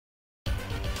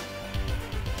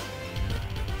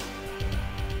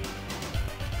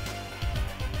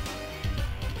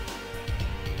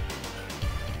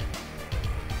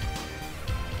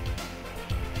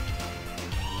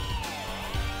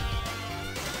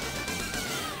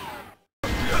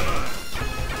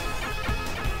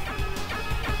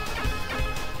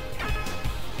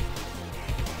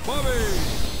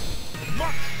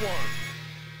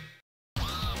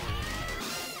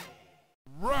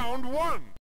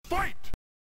fight!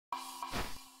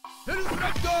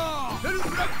 Hellsnapka!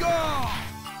 Hellsnapka!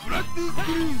 Practice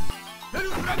green!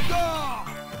 Hellsnapka!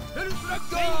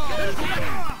 Hellsnapka!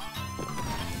 Hellsnapka!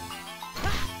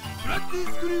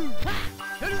 Practice green!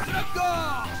 Hellsnapka!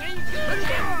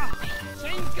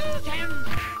 Senku-ken!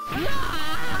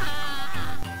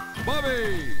 Bobby!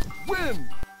 Win!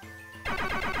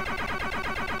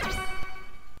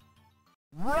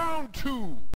 Round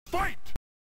 2! Fight!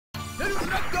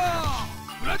 Hellsnapka!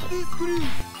 Practice green!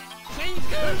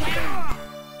 Senku-ken!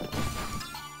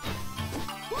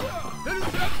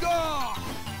 Hellsnapka!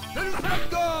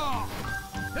 Hellsnapka!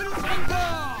 Hellsnapka!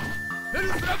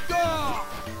 Hellsnapka!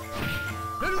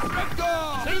 Hellsnapka!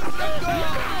 Hellsnapka!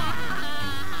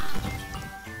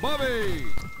 Bobby!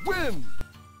 Win!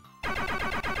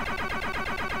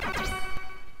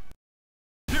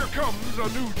 Here comes a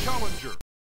new challenger.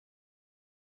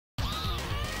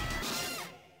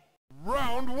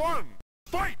 Round 1.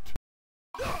 Fight!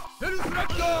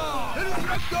 Hellsnapka!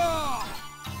 Hellsnapka!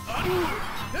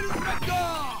 Hellsnapka!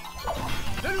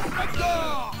 Hellsnapka!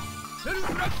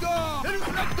 Hellsnapka!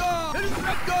 Hellsnapka!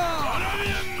 Hellsnapka!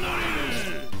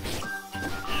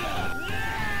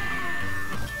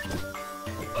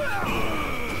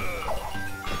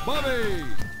 Bobby!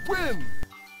 Win!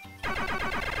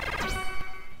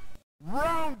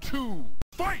 Round 2.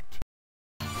 Fight!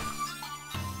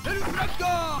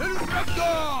 Hellsnapka!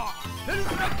 Hellsnapka!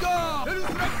 Hellsnapka!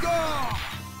 Hellsnapka!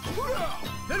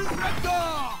 Hellsnapka!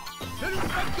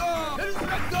 Hellsnapka!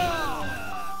 Hellsnapka!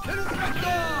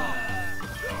 Hellsnapka!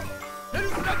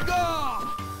 Hellsnapka!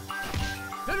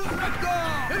 Hellsnapka!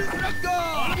 Hellsnapka!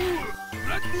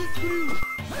 Practice green!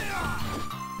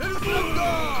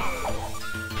 Hellsnapka!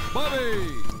 Bobby!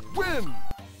 Win!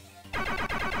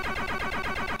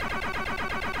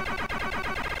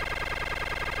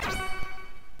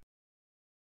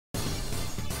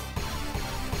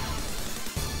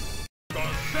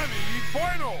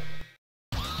 Semi-final!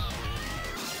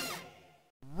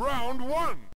 Round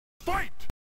 1. Fight!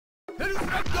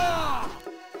 Hellsnapka!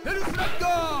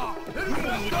 Hellsnapka!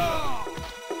 Hellsnapka!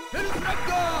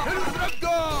 Hellsnapka!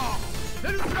 Hellsnapka!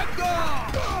 Hellsnapka!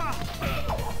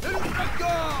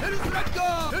 Hellsnapka!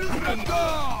 Hellsnapka!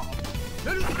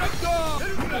 Hellsnapka!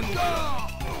 Hellsnapka!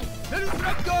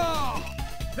 Hellsnapka!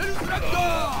 Hellsnapka!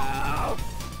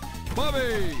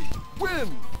 Bobby! Win!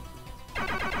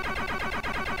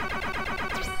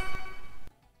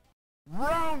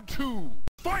 Round 2.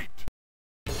 Fight!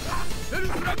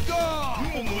 Hellsnapka!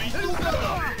 Hellsnapka!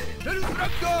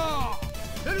 Hellsnapka!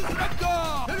 Hellsnapka!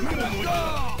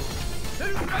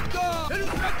 Hellsnapka!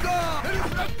 Hellsnapka!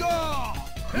 Hellsnapka!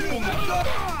 Hellsnapka!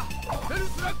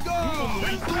 Hellsnapka!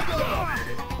 Hellsnapka!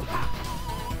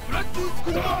 Practice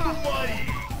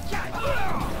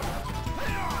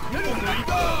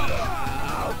Hellsnapka!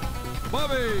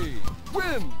 Bobby!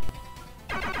 Win!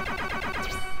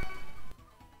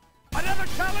 Another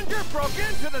challenger broke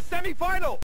into the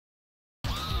semi-final!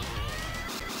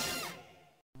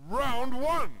 Round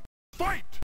 1.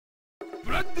 Fight!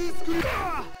 Practice green!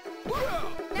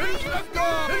 Hellsnapka!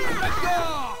 Hellsnapka!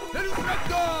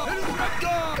 Hellsnapka!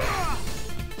 Hellsnapka!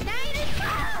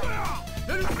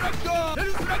 Hellsnapka! Hellsnapka!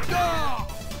 Hellsnapka!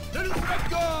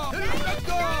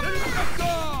 Hellsnapka!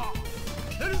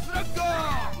 Hellsnapka!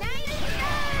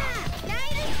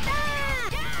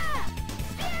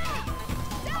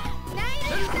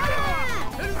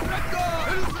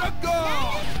 Hellsnapka! Hellsnapka!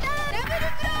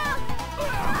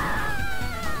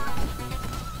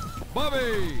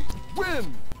 Bobby! Win!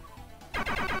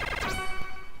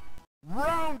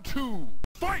 Round 2.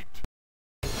 Fight!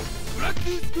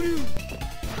 Practice green!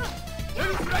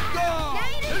 Hellsnapka!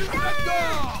 Hellsnapka!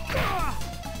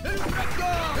 Hellsnapka!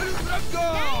 Hellsnapka!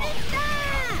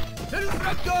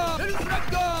 Hellsnapka!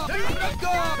 Hellsnapka!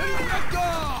 Hellsnapka! Hellsnapka! Hellsnapka!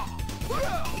 Hellsnapka!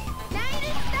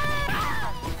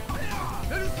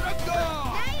 Hellsnapka!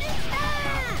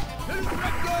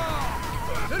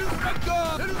 Hellsnapka!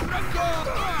 Hellsnapka! Hellsnapka!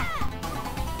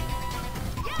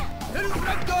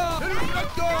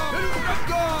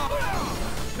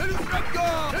 Hellsnapka!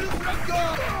 Hellsnapka!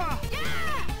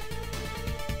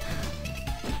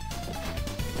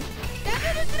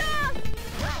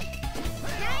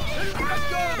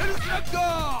 Hellsnapka! Hellsnapka!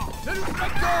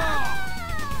 Hellsnapka!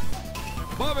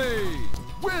 Bobby!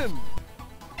 Win!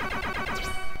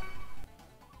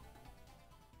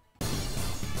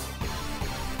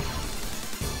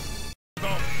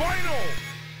 The final!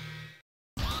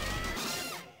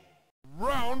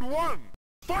 Round 1.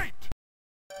 Fight!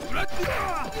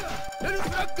 Hellsnapka!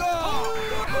 Hellsnapka!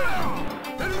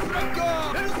 Hellsnapka!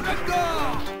 Hellsnapka!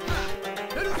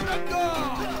 Hellsnapka!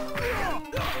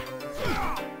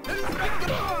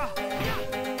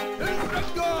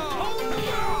 Hellsnapka!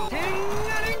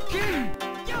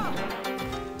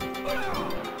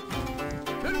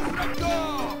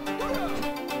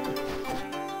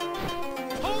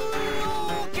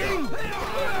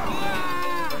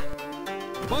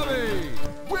 Bobby,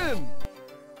 win!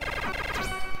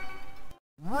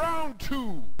 Round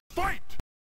 2, fight!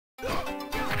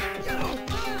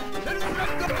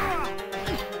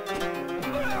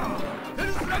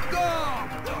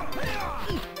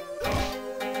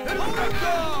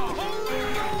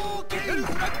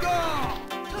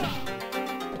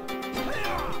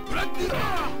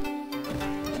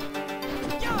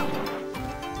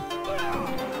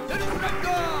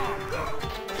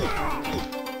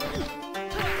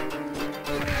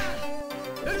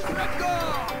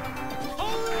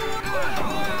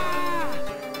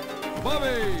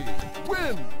 Bobby,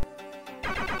 win!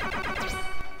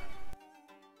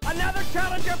 Another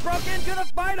challenger broke into the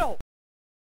final!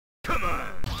 Come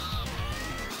on!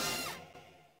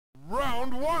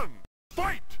 Round 1,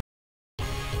 fight!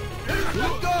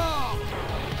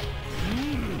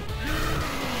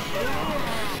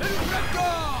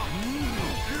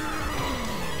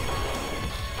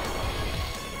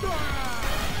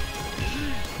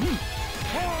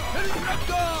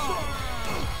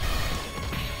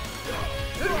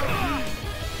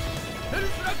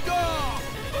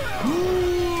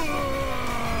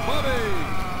 Bobby,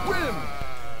 win!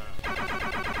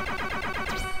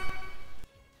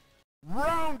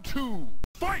 Round 2,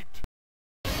 fight!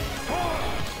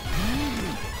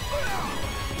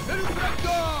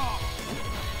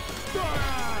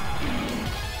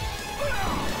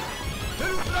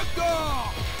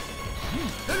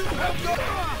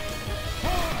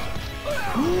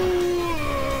 Ooh!